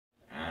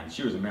And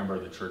she was a member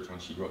of the church when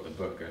she wrote the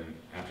book, and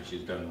after she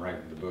was done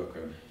writing the book,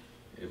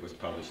 it was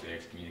published, they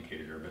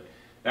excommunicated her. But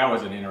that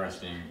was an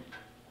interesting,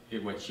 she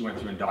went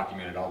through and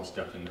documented all the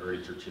stuff in the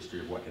early church history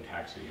of what had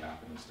actually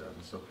happened and stuff.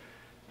 And so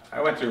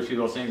I went through a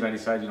few of those things, and I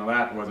decided,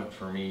 that wasn't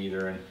for me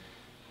either.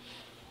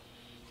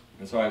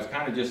 And so I was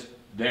kind of just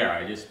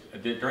there.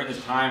 During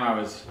this time, I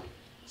was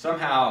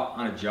somehow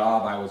on a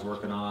job I was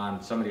working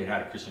on. Somebody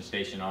had a Christian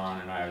station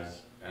on,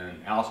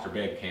 and Alistair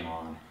Begg came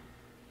on.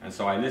 And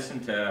so I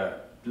listened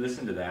to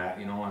that,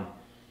 and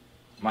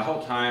my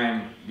whole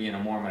time being a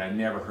Mormon, I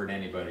never heard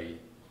anybody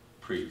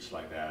preach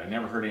like that. I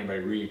never heard anybody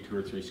read 2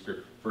 or 3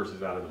 script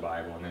verses out of the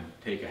Bible and then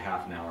take a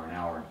half an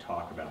hour, and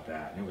talk about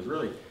that. And it was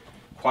really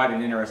quite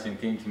an interesting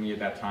thing to me at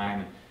that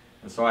time.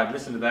 And so I'd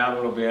listened to that a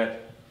little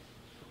bit,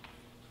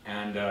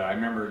 and I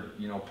remember,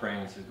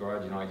 praying and says,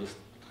 God,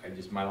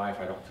 my life,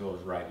 I don't feel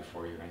is right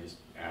before you, and I just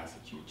ask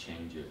that you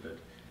change it. But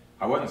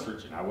I wasn't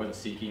searching, I wasn't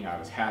seeking, I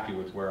was happy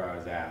with where I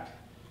was at.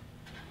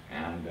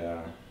 And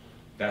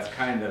that's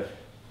kind of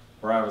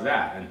where I was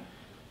at. And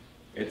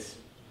it's,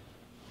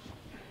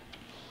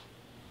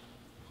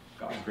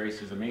 God's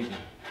grace is amazing.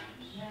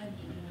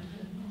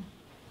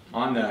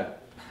 On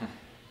that,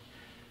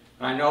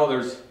 I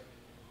know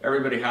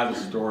everybody has a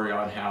story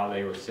on how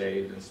they were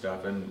saved and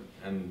stuff,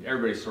 and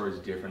everybody's story is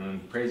different,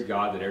 and praise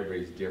God that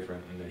everybody's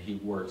different and that He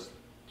works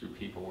through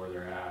people where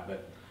they're at.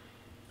 But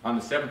on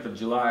the 7th of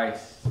July,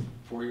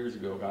 4 years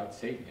ago, God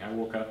saved me. I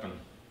woke up and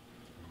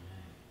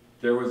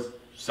there was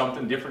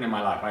something different in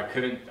my life. I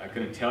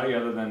couldn't tell you,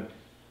 other than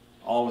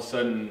all of a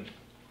sudden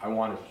I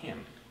wanted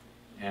Him.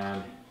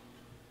 And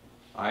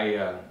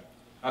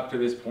up to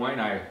this point,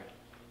 I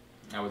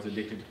was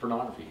addicted to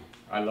pornography.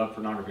 I loved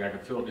pornography. I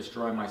could feel it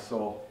destroy my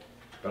soul,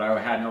 but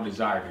I had no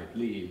desire to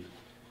leave.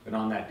 But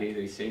on that day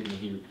that He saved me,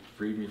 He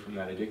freed me from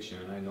that addiction,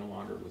 and I no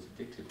longer was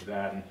addicted to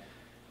that.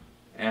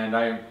 And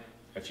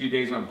a few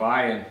days went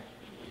by, and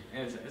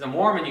as a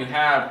Mormon, you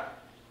have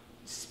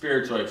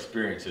spiritual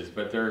experiences,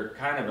 but they're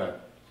kind of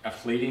a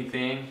fleeting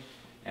thing,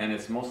 and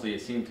it's mostly,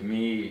 it seemed to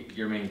me,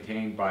 you're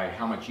maintained by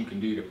how much you can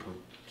do to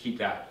keep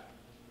that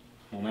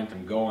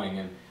momentum going.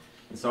 And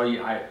so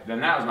then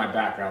that was my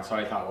background, so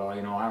I thought, well, I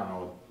don't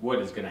know what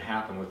is going to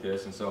happen with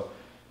this. And so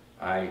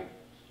I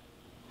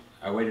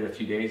waited a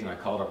few days, and I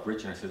called up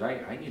Rich, and I said,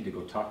 I need to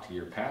go talk to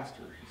your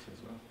pastor. He says,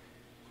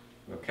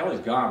 well, Kelly's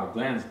gone, but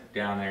Glenn's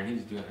down there, and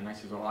he's doing it. And I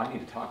said, well, I need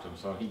to talk to him.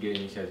 So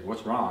he says,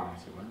 what's wrong? I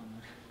said, well,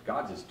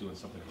 God's just doing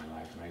something in my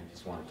life, and I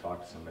just want to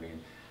talk to somebody.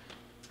 And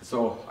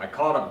so I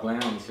called up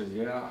Glenn, and he says,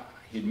 yeah,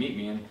 he'd meet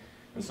me.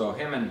 And so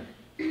him and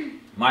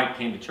Mike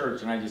came to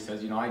church, and I just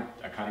says, I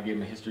kind of gave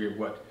him a history of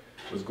what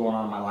was going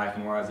on in my life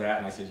and where I was at.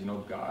 And I said,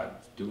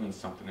 God's doing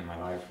something in my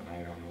life, and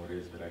I don't know what it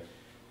is, but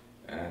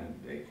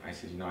I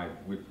said,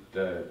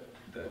 the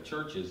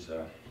church is,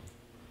 the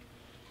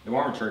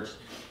Mormon church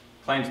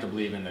claims to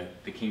believe in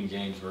the King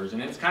James Version.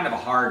 And it's kind of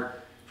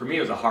for me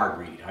it was a hard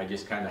read. I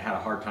just kind of had a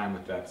hard time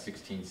with that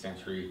 16th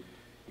century,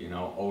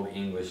 Old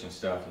English and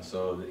stuff. And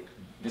so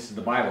this is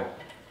the Bible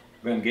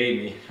Glenn gave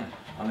me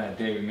on that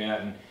day we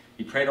met, and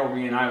he prayed over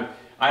me, and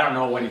I don't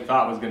know what he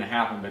thought was going to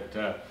happen, but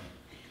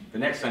the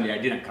next Sunday I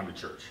didn't come to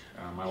church.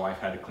 My wife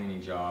had a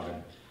cleaning job,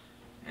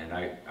 and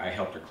I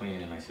helped her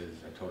clean, and I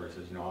told her,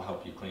 I'll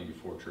help you clean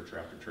before church or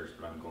after church,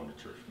 but I'm going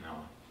to church from now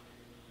on.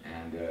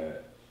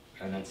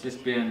 And it's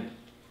just been,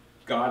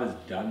 God has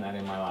done that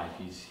in my life.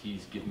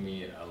 He's given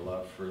me a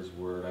love for His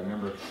Word. I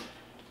remember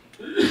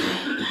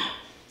a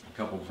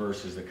couple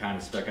verses that kind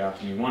of stuck out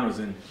to me. One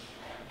was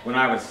when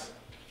I was,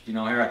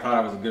 here I thought I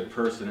was a good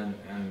person,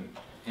 and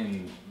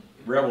in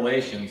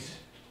Revelations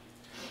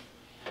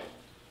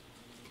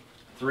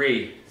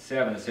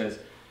 3:7 it says,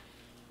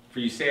 for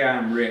you say I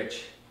am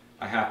rich,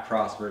 I have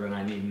prospered, and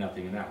I need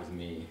nothing, and that was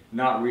me.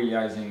 Not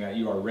realizing that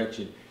you are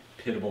wretched,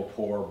 pitiable,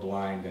 poor,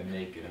 blind, and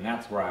naked. And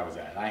that's where I was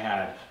at.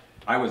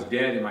 I was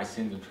dead in my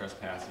sins and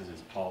trespasses,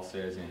 as Paul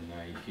says in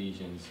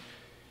Ephesians,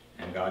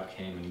 and God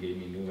came and gave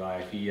me new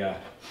life.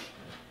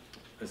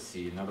 Let's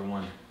see, another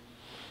one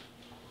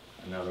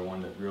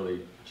that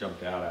really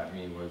jumped out at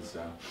me was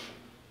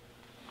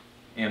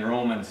in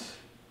Romans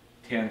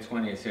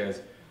 10:20. It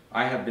says,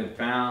 I have been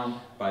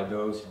found by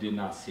those who did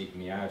not seek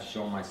me. I have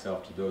shown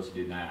myself to those who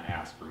did not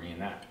ask for me.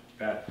 And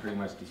that pretty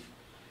much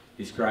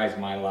describes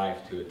my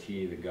life to a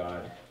T, that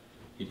God,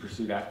 He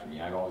pursued after me.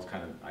 I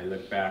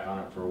looked back on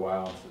it for a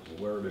while and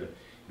said, well, where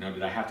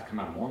did I have to come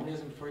out of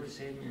Mormonism before He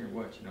saved me, or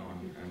what?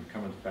 And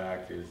coming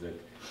back is that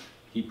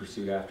He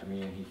pursued after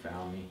me and He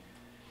found me.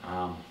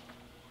 Let's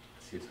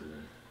see if there's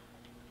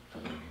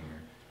another one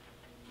here.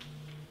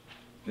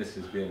 This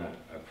has been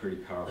a pretty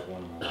powerful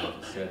one in my life.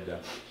 It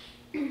said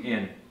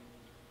in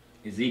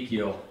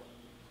Ezekiel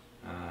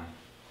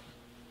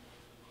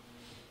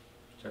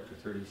chapter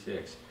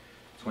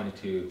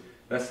 36:22,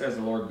 thus says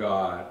the Lord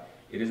God,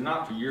 it is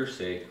not for your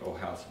sake, O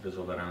house of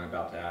Israel, that I am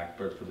about to act,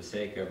 but for the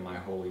sake of my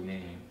holy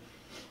name.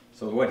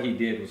 So what He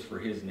did was for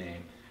His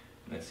name.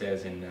 And it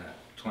says in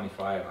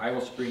 25, I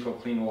will sprinkle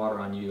clean water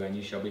on you, and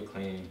you shall be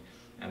clean,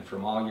 and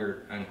from all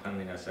your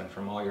uncleanliness and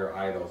from all your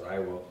idols I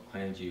will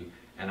cleanse you,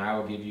 and I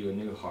will give you a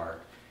new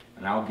heart,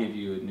 and I'll give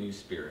you a new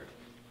spirit.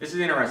 This is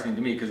interesting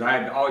to me because I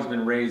had always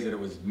been raised that it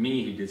was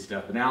me who did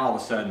stuff, but now all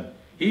of a sudden,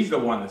 he's the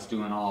one that's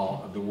doing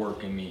all of the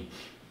work in me.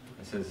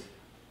 It says,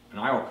 and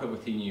I will put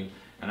within you,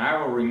 and I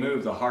will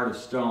remove the heart of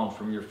stone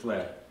from your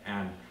flesh,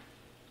 and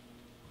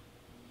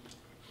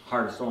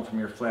I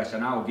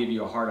will give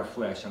you a heart of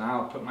flesh, and I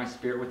will put my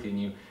spirit within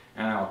you,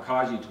 and I will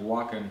cause you to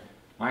walk in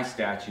my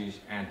statutes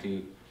and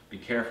to be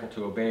careful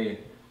to obey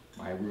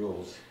my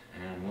rules.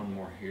 And one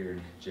more here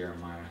in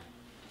Jeremiah.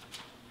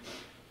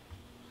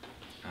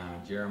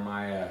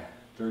 Jeremiah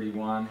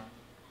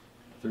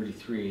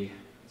 31:33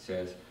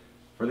 says,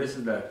 for this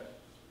is the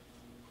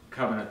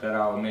covenant that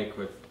I will make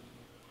with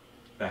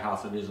the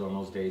house of Israel in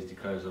those days,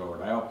 declares the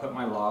Lord. I will put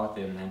my law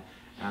within them,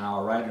 and I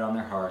will write it on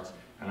their hearts,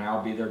 and I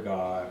will be their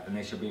God, and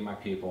they shall be my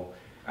people.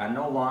 And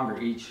no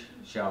longer each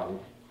shall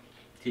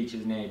teach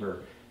his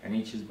neighbor and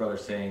each his brother,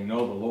 saying,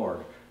 know the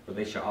Lord, for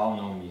they shall all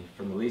know me,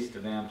 from the least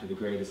of them to the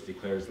greatest,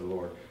 declares the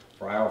Lord.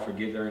 For I will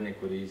forgive their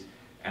iniquities,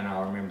 and I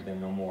will remember them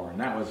no more. And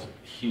that was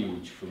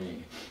huge for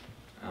me.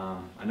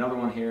 Another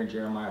one here in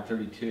Jeremiah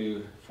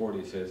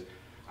 32:40 says,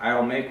 I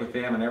will make with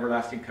them an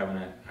everlasting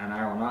covenant, and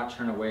I will not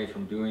turn away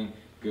from doing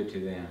good to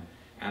them.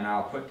 And I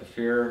will put the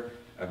fear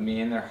of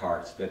me in their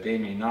hearts, that they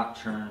may not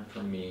turn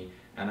from me,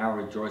 and I will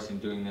rejoice in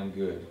doing them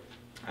good.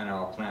 And I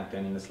will plant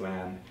them in this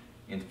land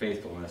in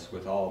faithfulness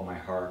with all of my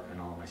heart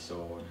and all my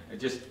soul. And it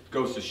just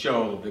goes to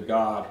show the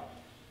God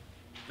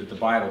that the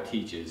Bible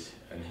teaches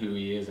and who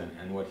he is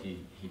and what he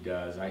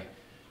does. I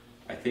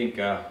think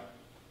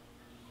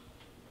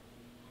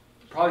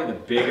probably the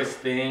biggest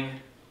thing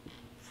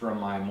from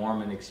my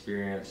Mormon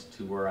experience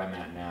to where I'm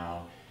at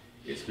now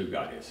is who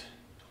God is.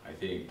 I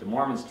think the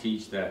Mormons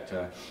teach that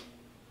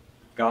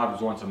God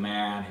was once a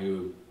man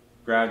who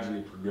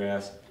gradually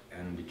progressed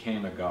and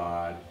became a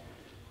God.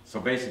 So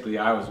basically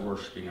I was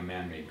worshiping a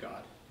man-made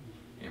God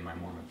in my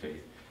Mormon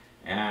faith.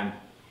 And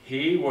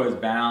he was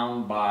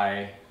bound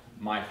by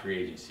my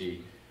free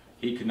agency.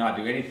 He could not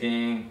do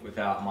anything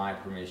without my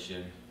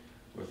permission,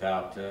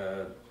 without,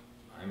 I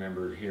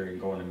remember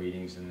going to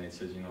meetings and they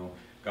said, you know,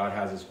 God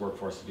has this work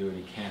for us to do and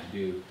he can't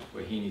do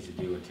what he needs to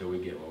do until we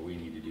get what we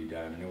need to do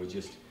done. And it was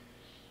just,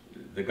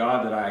 the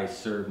God that I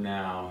serve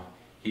now,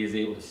 he is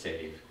able to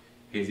save.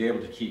 He is able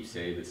to keep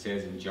saved. It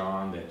says in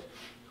John that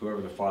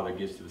whoever the Father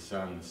gives to the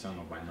Son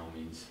will by no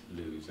means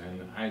lose.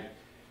 And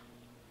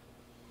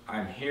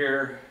I'm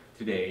here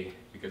today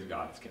because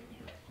God has kept me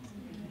here.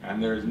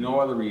 And there's no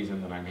other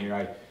reason that I'm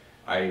here.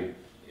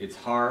 It's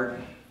hard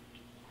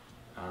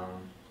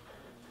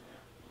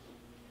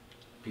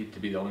to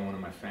be the only one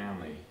in my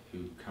family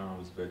who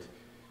comes, but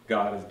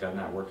God has done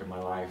that work in my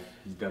life.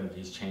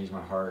 He's changed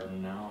my heart,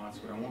 and now that's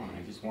what I want.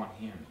 I just want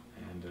him,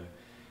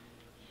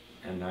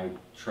 and I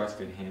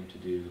trust in him to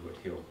do what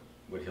he'll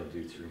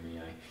do through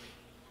me.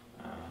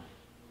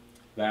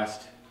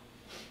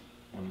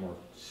 One more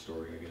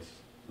story, I guess.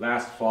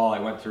 Last fall, I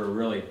went through a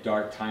really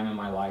dark time in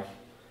my life,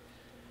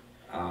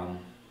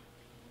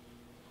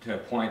 to a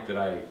point that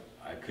I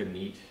couldn't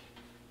eat.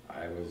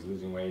 I was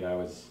losing weight. There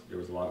was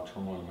a lot of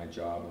turmoil in my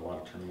job, a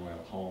lot of turmoil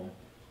at home,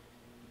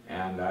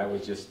 and I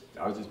was just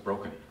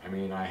broken. I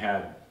mean, I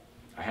had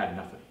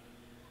nothing,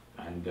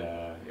 and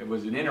it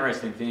was an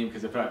interesting thing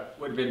because if it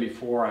would have been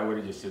before, I would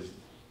have just said,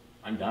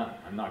 "I'm done.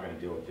 I'm not going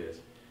to deal with this."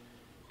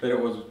 But it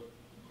was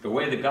the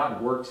way that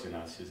God works in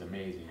us is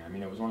amazing. I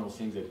mean, it was one of those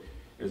things that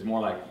it was more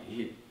like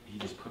He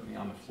just put me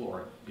on the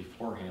floor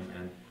before Him,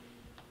 and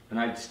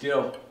I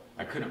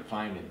couldn't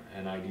find Him,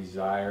 and I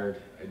desired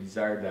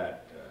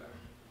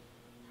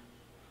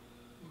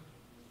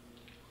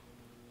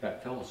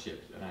that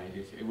fellowship, and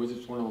it was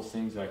just one of those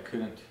things that I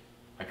couldn't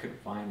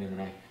find Him,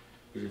 and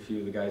there's a few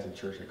of the guys in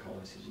church I called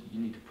and I said,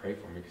 "You need to pray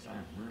for me because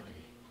I'm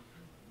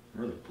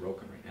really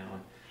broken right now."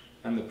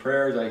 And the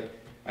prayers,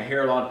 I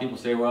hear a lot of people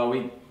say, "Well,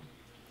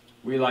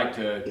 we like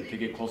to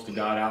get close to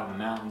God out in the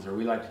mountains, or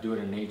we like to do it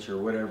in nature,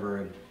 or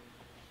whatever."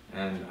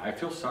 And I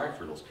feel sorry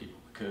for those people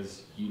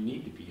because you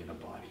need to be in a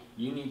body.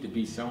 You need to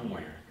be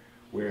somewhere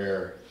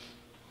where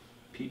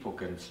people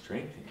can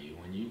strengthen you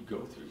when you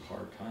go through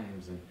hard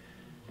times.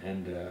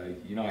 And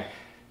you know,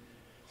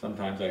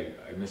 sometimes I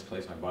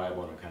misplace my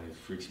Bible and it kind of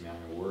freaks me out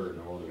in the Word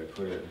and where did I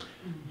put it.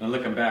 And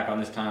looking back on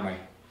this time, I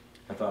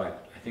thought,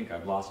 I think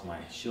I've lost my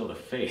shield of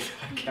faith.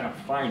 I can't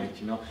find it,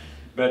 you know.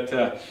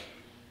 But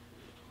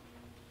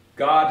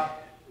God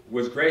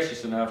was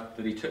gracious enough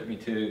that He took me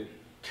to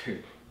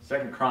 2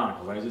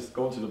 Chronicles. I was just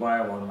going through the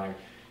Bible and my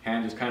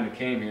hand just kind of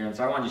came here. And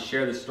so I wanted to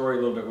share this story a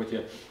little bit with you.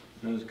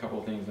 And there's a couple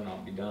of things and I'll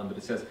be done. But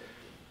it says,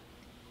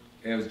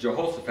 it was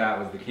Jehoshaphat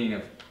was the king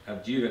of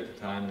Judah at the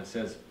time. And it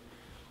says,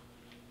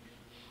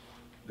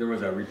 there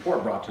was a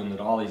report brought to him that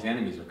all these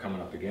enemies were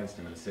coming up against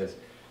him. And it says,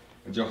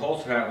 and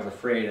Jehoshaphat was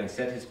afraid and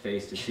set his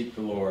face to seek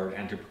the Lord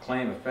and to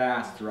proclaim a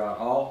fast throughout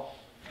all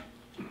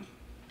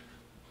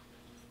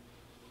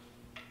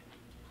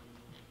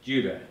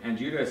Judah. And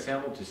Judah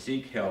assembled to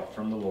seek help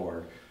from the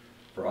Lord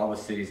for all the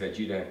cities that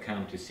Judah had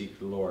come to seek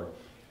the Lord.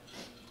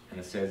 And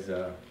it says,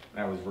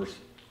 that was verse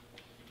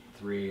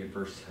 3, and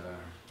verse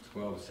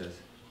 12 it says,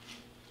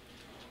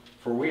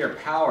 For we are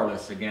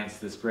powerless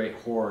against this great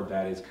horde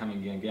that is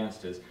coming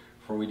against us,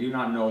 for we do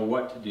not know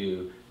what to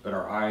do, but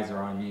our eyes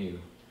are on you.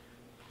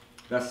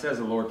 Thus says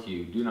the Lord to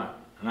you, do not,"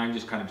 and I'm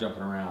just kind of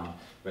jumping around,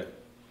 but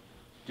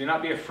 "do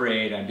not be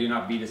afraid and do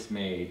not be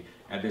dismayed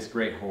at this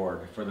great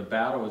horde, for the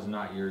battle is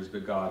not yours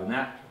but God." And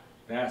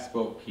that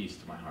spoke peace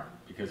to my heart,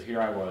 because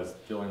here I was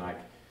feeling like,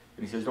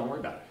 and he says, "Don't worry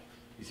about it."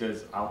 He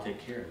says, "I'll take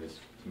care of this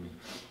to me.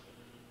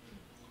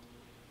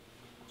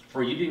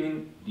 For you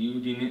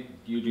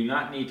do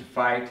not need to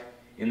fight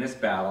in this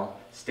battle.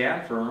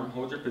 Stand firm,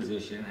 hold your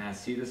position, and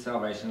see the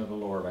salvation of the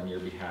Lord on your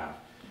behalf."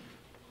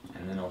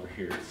 And then over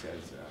here it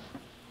says,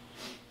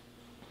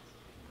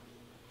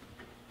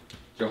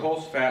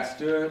 Jehoshaphat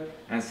stood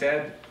and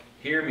said,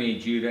 "Hear me,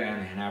 Judah and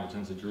the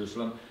inhabitants of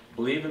Jerusalem.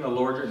 Believe in the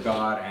Lord your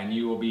God, and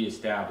you will be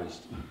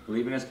established.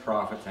 Believe in his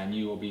prophets, and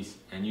you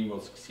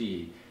will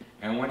succeed."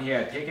 And when he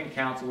had taken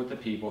counsel with the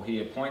people, he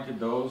appointed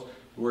those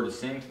who were to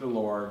sing to the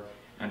Lord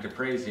and to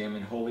praise him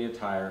in holy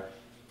attire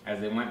as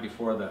they went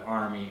before the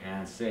army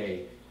and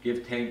say,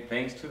 "Give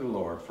thanks to the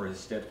Lord, for his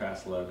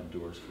steadfast love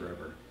endures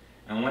forever."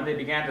 And when they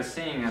began to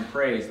sing and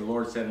praise, the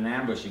Lord set an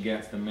ambush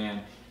against the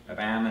men of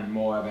Ammon,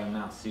 Moab, and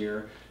Mount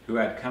Seir, who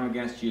had come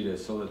against Judah,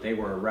 so that they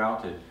were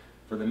routed.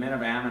 For the men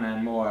of Ammon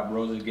and Moab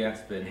rose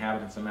against the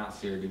inhabitants of Mount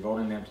Seir,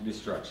 devoting them to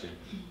destruction.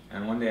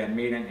 And when they had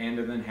made an end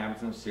of the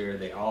inhabitants of Seir,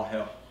 they all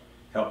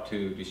helped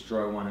to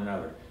destroy one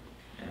another.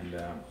 And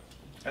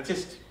that's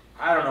just,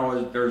 I don't know,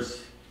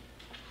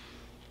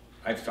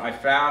 I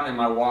found in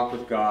my walk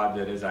with God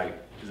that as I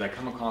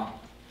come across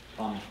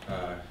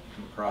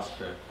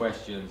the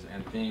questions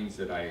and things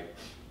that I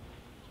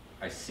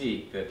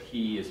seek, that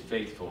he is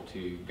faithful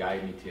to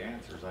guide me to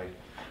answers.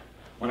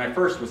 When I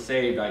first was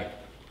saved,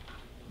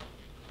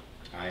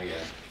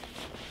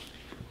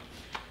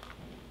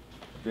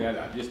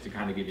 just to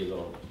kind of give you a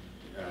little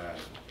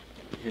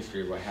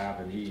history of what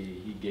happened,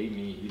 he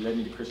led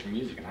me to Christian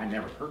music, and I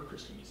never heard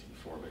Christian music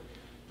before, but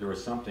there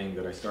was something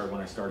that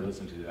when I started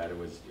listening to that, it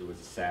was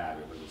sad.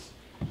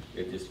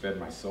 It just fed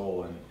my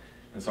soul,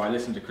 and so I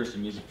listened to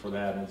Christian music for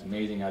that, and it's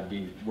amazing. I'd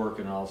be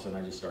working, and all of a sudden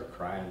I just start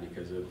crying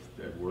because of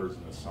the words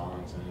and the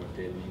songs and what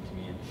they mean to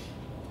me.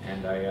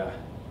 And I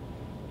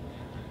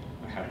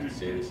have to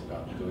say this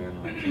about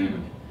Glenn. When I came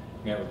and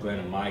met with Glenn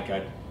and Mike,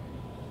 I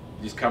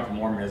just come from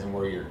Mormonism,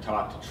 where you're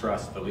taught to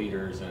trust the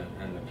leaders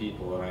and the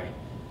people. And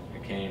I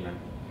came, and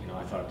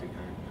I thought,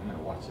 I'm going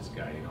to watch this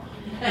guy.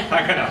 I'm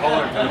not going to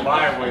hold him to the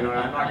Bible.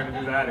 I'm not going to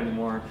do that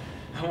anymore.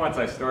 And once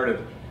I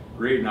started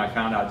reading, I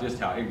found out just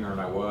how ignorant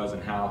I was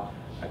and how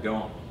I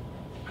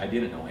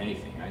didn't know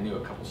anything. I knew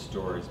a couple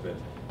stories, but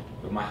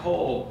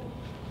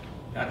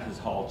that has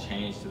all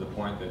changed to the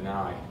point that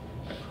now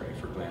I pray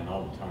for Glenn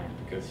all the time,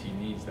 because he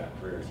needs that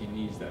prayer. He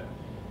needs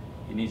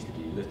to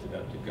be lifted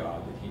up to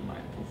God, that he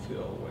might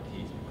fulfill what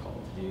he's been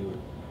called to do.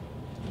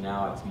 And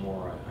now it's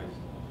more, I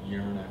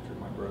yearn after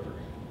my brother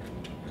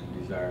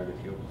and desire that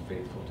he'll be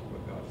faithful to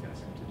what God's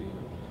asked him to do.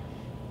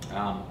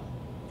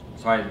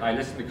 So I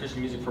listened to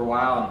Christian music for a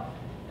while,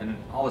 and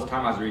all this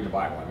time I was reading the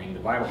Bible. I mean, the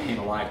Bible came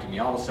alive to me.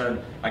 All of a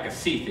sudden, I could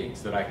see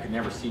things that I could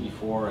never see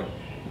before,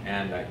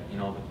 and I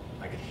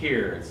could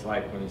hear. It's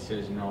like when he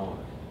says,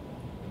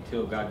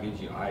 until God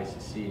gives you eyes to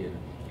see and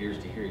ears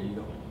to hear, you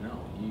don't know.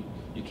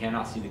 You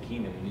cannot see the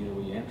kingdom, and neither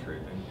will you enter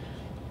it.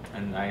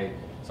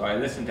 So I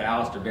listened to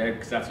Alistair Begg,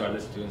 because that's what I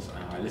listened to. And so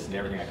I listened to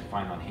everything I could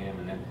find on him,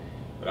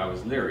 but I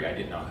was leery. I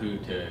didn't know who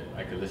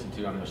I could listen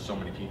to. I mean, there's so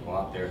many people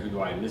out there. Who do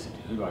I listen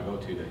to? Who do I go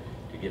to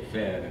get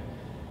fed?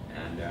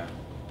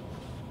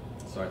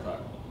 So I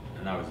thought,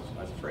 and I was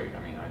afraid. I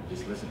mean, I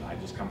just listened. I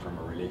just come from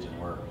a religion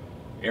where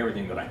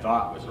everything that I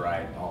thought was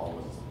right all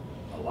was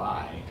a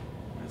lie.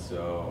 And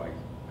so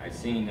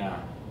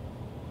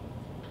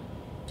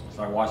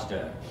so I watched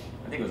I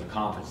think it was a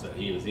conference that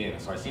he was in.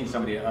 So I seen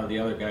somebody of the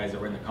other guys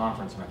that were in the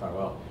conference, and I thought,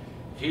 well,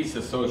 if he's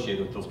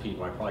associated with those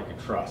people, I probably could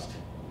trust.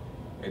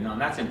 And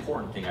that's an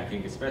important thing, I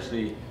think,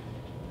 especially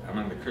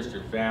among the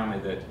Christian family,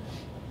 that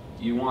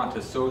you want to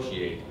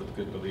associate with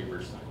good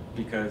believers,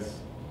 because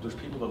there's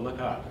people that look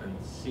up and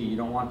see. You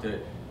don't want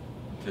to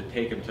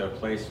take them to a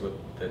place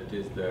that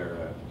is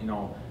their,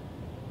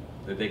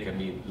 that they can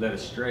be led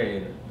astray.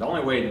 And the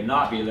only way to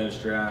not be led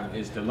astray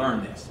is to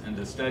learn this and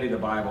to study the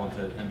Bible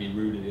and be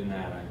rooted in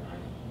that.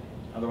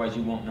 Otherwise,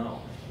 you won't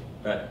know.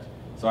 But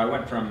so I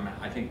went from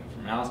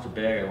Alistair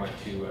Begg, I went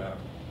to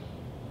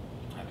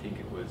I think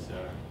it was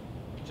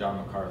John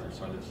MacArthur.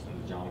 So I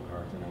listened to John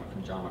MacArthur, and I went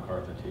from John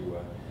MacArthur to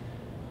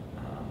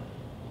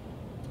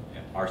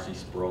R.C.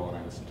 Sproul, and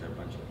I listened to a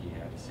bunch of what he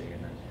had to say,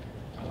 and then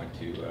I went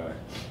to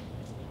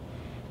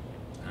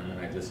and then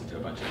I listened to a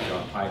bunch of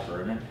John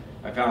Piper, and then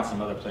I found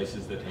some other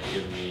places that have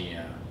given me,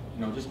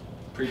 just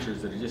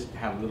preachers that just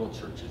have little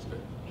churches, but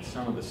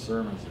some of the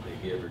sermons that they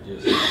give are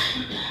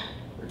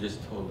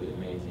just totally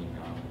amazing.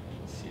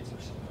 Let's see, is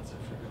there something else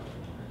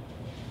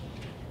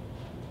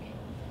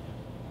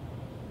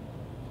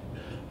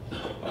I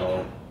forgot?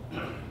 Oh,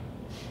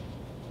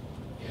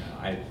 yeah.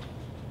 I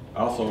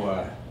also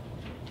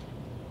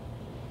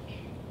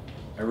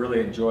I really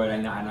enjoyed,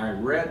 and I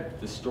read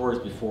the stories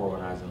before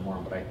when I was in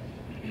Mormon,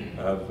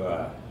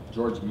 but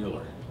George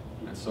Mueller.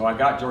 And so I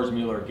got George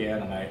Mueller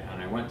again, and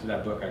I went to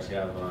that book I actually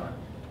have on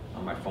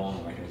my phone,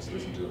 and I can just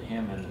listen to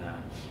him and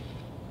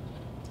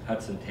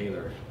Hudson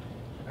Taylor,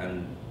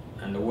 and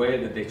the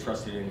way that they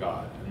trusted in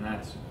God, and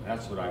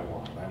that's what I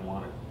wanted. I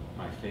wanted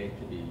my faith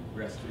to be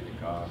rested in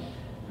God.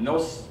 And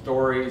those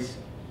stories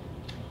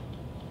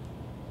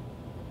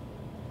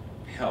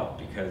help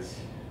because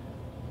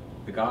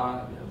the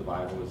God of the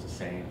Bible is the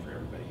same for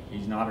everybody.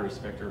 He's not a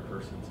respecter of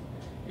persons.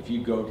 If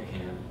you go to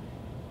Him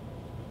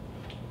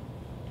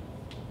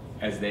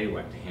as they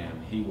went to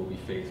Him, He will be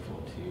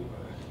faithful to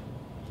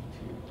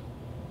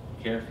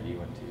care for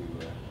you and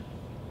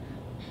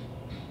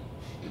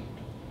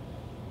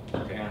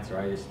to answer.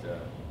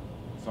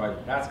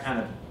 That's kind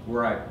of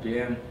where I've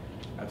been.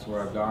 That's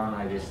where I've gone.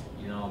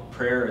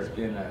 Prayer has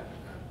been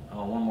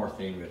one more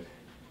thing that.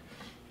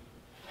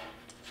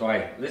 So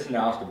I listened to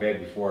Alistair Begg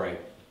before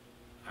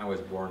I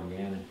was born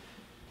again,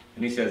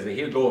 and he says that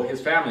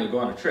his family would go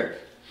on a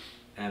trip,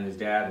 and his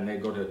dad and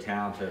they'd go to a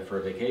town for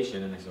a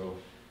vacation, and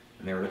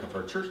they were looking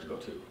for a church to go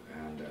to,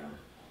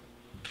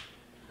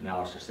 and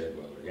Alistair said,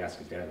 well, he asked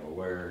his dad, well,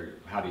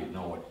 how do you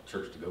know what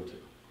church to go to?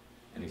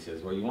 And he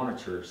says, well, you want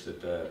a church that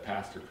the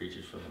pastor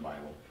preaches from the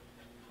Bible,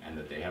 and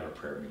that they have a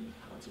prayer meeting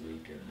once a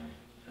week.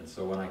 And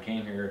so when I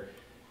came here,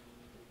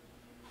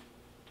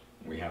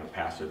 we have a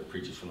pastor that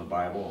preaches from the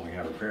Bible, and we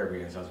have a prayer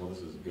meeting. And so I said, well,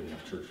 this is a good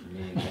enough church for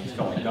me. And I just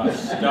felt like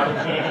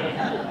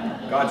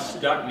God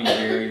stuck me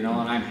here, and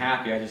I'm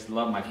happy. I just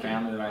love my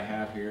family that I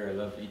have here. I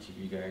love each of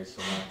you guys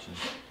so much, and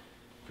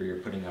for your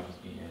putting up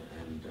with me.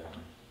 And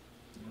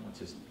it's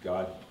just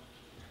God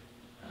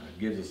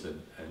gives us a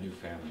new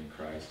family in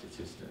Christ. It's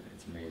just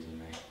it's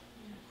amazing.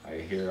 I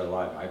hear a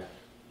lot. I've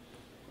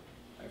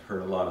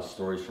heard a lot of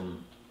stories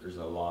from. There's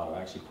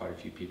actually quite a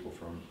few people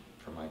from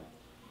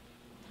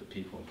the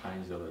people in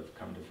Pinesville that have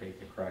come to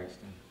faith in Christ.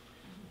 And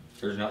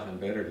there's nothing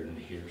better than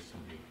to hear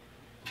somebody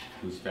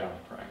who's found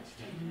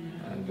Christ.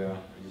 And I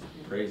just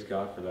praise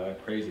God for that. I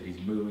praise that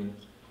He's moving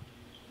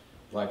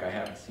like I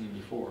haven't seen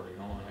before.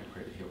 And I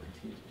pray that He'll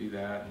continue to do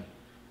that.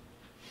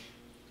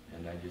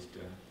 And I just.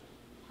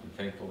 I'm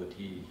thankful that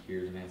He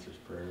hears and answers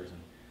prayers, and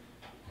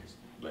I just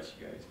bless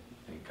you guys.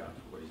 Thank God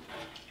for